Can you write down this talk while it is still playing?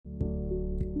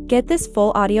Get this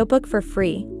full audiobook for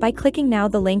free by clicking now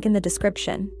the link in the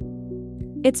description.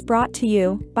 It's brought to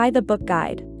you by the Book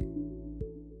Guide.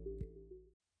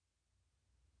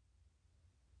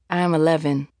 I'm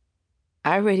 11.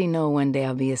 I already know one day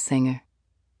I'll be a singer.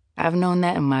 I've known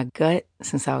that in my gut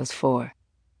since I was 4.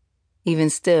 Even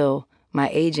still, my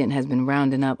agent has been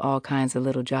rounding up all kinds of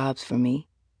little jobs for me.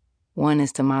 One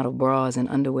is to model bras and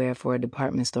underwear for a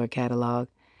department store catalog.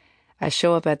 I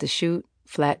show up at the shoot,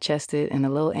 flat-chested and a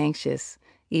little anxious,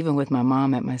 even with my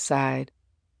mom at my side.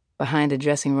 Behind a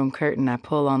dressing room curtain, I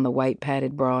pull on the white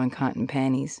padded bra and cotton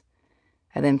panties.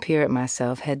 I then peer at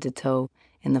myself head to toe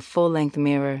in the full-length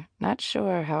mirror, not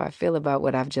sure how I feel about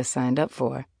what I've just signed up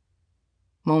for.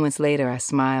 Moments later, I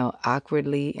smile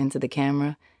awkwardly into the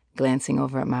camera, glancing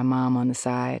over at my mom on the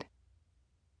side.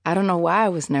 I don't know why I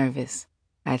was nervous.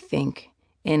 I think,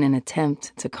 in an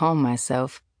attempt to calm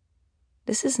myself,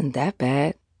 this isn't that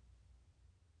bad.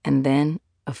 And then,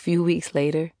 a few weeks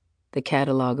later, the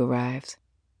catalog arrives.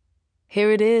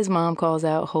 Here it is, Mom calls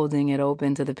out, holding it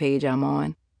open to the page I'm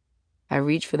on. I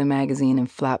reach for the magazine and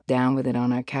flop down with it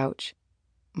on our couch.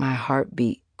 My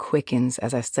heartbeat quickens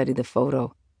as I study the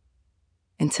photo.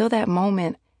 Until that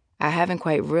moment, I haven't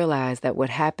quite realized that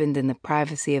what happened in the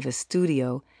privacy of a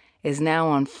studio is now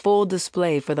on full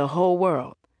display for the whole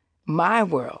world. My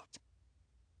world.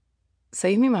 So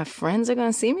you mean my friends are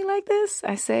going to see me like this?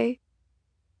 I say.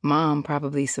 Mom,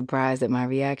 probably surprised that my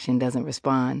reaction, doesn't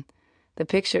respond. The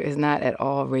picture is not at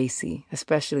all racy,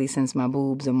 especially since my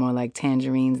boobs are more like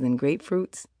tangerines than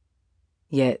grapefruits.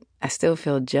 Yet, I still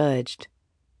feel judged,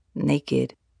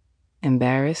 naked,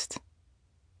 embarrassed,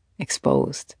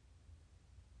 exposed.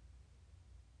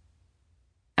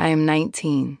 I am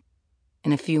 19.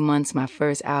 In a few months, my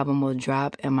first album will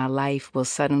drop and my life will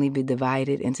suddenly be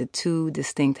divided into 2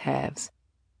 distinct halves.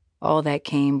 All that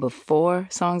came before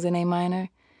Songs in A Minor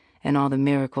and all the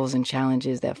miracles and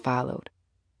challenges that followed.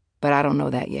 But I don't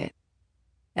know that yet.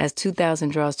 As 2000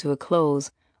 draws to a close,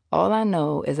 all I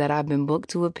know is that I've been booked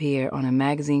to appear on a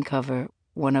magazine cover,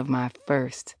 one of my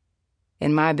first.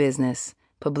 In my business,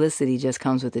 publicity just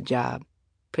comes with the job,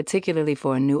 particularly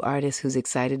for a new artist who's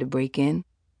excited to break in.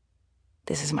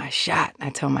 This is my shot, I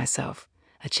tell myself,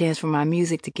 a chance for my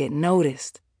music to get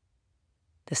noticed.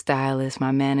 The stylist,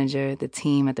 my manager, the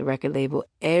team at the record label,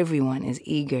 everyone is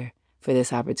eager for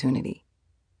this opportunity.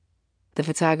 The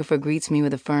photographer greets me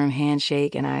with a firm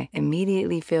handshake, and I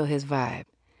immediately feel his vibe.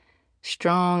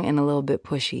 Strong and a little bit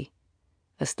pushy.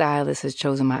 A stylist has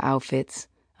chosen my outfits,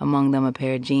 among them a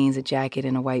pair of jeans, a jacket,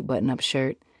 and a white button-up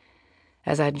shirt.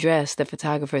 As I dress, the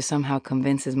photographer somehow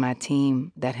convinces my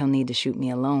team that he'll need to shoot me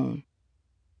alone.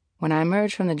 When I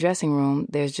emerge from the dressing room,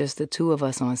 there's just the 2 of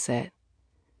us on set.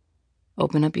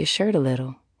 "Open up your shirt a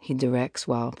little," he directs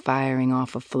while firing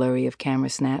off a flurry of camera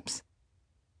snaps.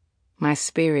 My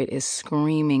spirit is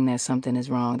screaming that something is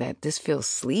wrong, that this feels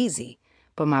sleazy,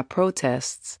 but my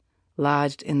protests,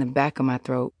 lodged in the back of my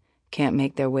throat, can't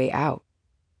make their way out.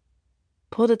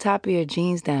 "Pull the top of your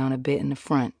jeans down a bit in the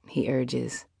front," he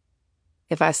urges.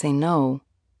 If I say no,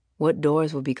 what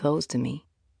doors will be closed to me?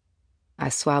 I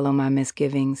swallow my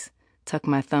misgivings, tuck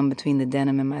my thumb between the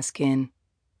denim and my skin,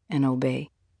 and obey.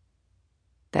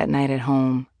 That night at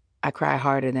home, I cry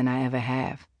harder than I ever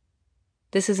have.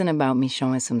 This isn't about me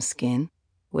showing some skin,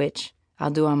 which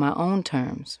I'll do on my own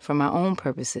terms, for my own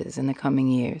purposes in the coming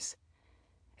years.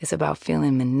 It's about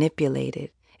feeling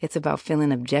manipulated. It's about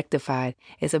feeling objectified.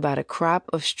 It's about a crop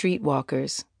of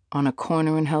streetwalkers on a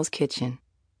corner in Hell's Kitchen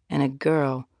and a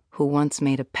girl who once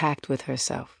made a pact with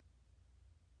herself.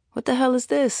 "What the hell is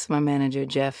this?" my manager,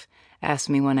 Jeff, asked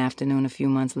me one afternoon a few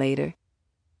months later.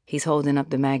 He's holding up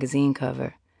the magazine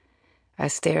cover. I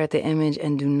stare at the image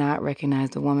and do not recognize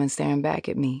the woman staring back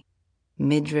at me.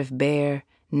 Midriff bare,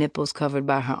 nipples covered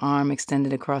by her arm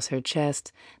extended across her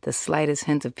chest, the slightest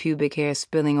hint of pubic hair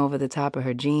spilling over the top of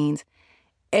her jeans.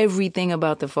 Everything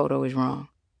about the photo is wrong.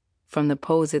 From the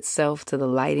pose itself to the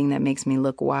lighting that makes me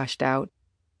look washed out.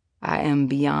 I am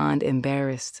beyond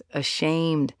embarrassed,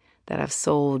 ashamed that I've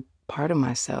sold part of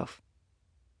myself.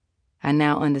 I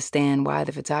now understand why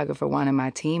the photographer wanted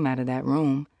my team out of that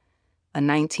room. A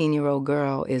 19-year-old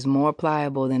girl is more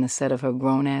pliable than a set of her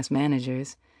grown-ass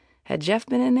managers. Had Jeff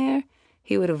been in there,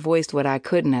 he would have voiced what I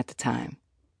couldn't at the time.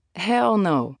 Hell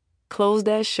no. Close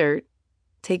that shirt,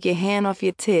 take your hand off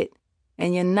your tit,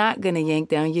 and you're not going to yank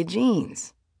down your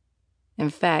jeans. In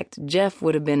fact, Jeff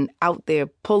would have been out there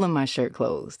pulling my shirt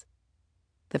closed.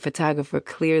 The photographer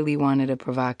clearly wanted a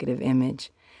provocative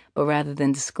image, but rather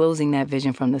than disclosing that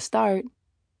vision from the start,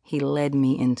 he led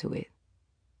me into it.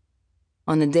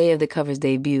 On the day of the cover's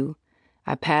debut,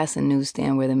 I pass a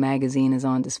newsstand where the magazine is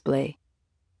on display.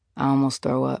 I almost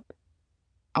throw up.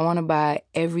 I want to buy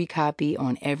every copy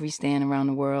on every stand around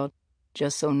the world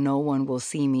just so no one will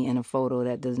see me in a photo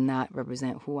that does not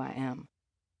represent who I am.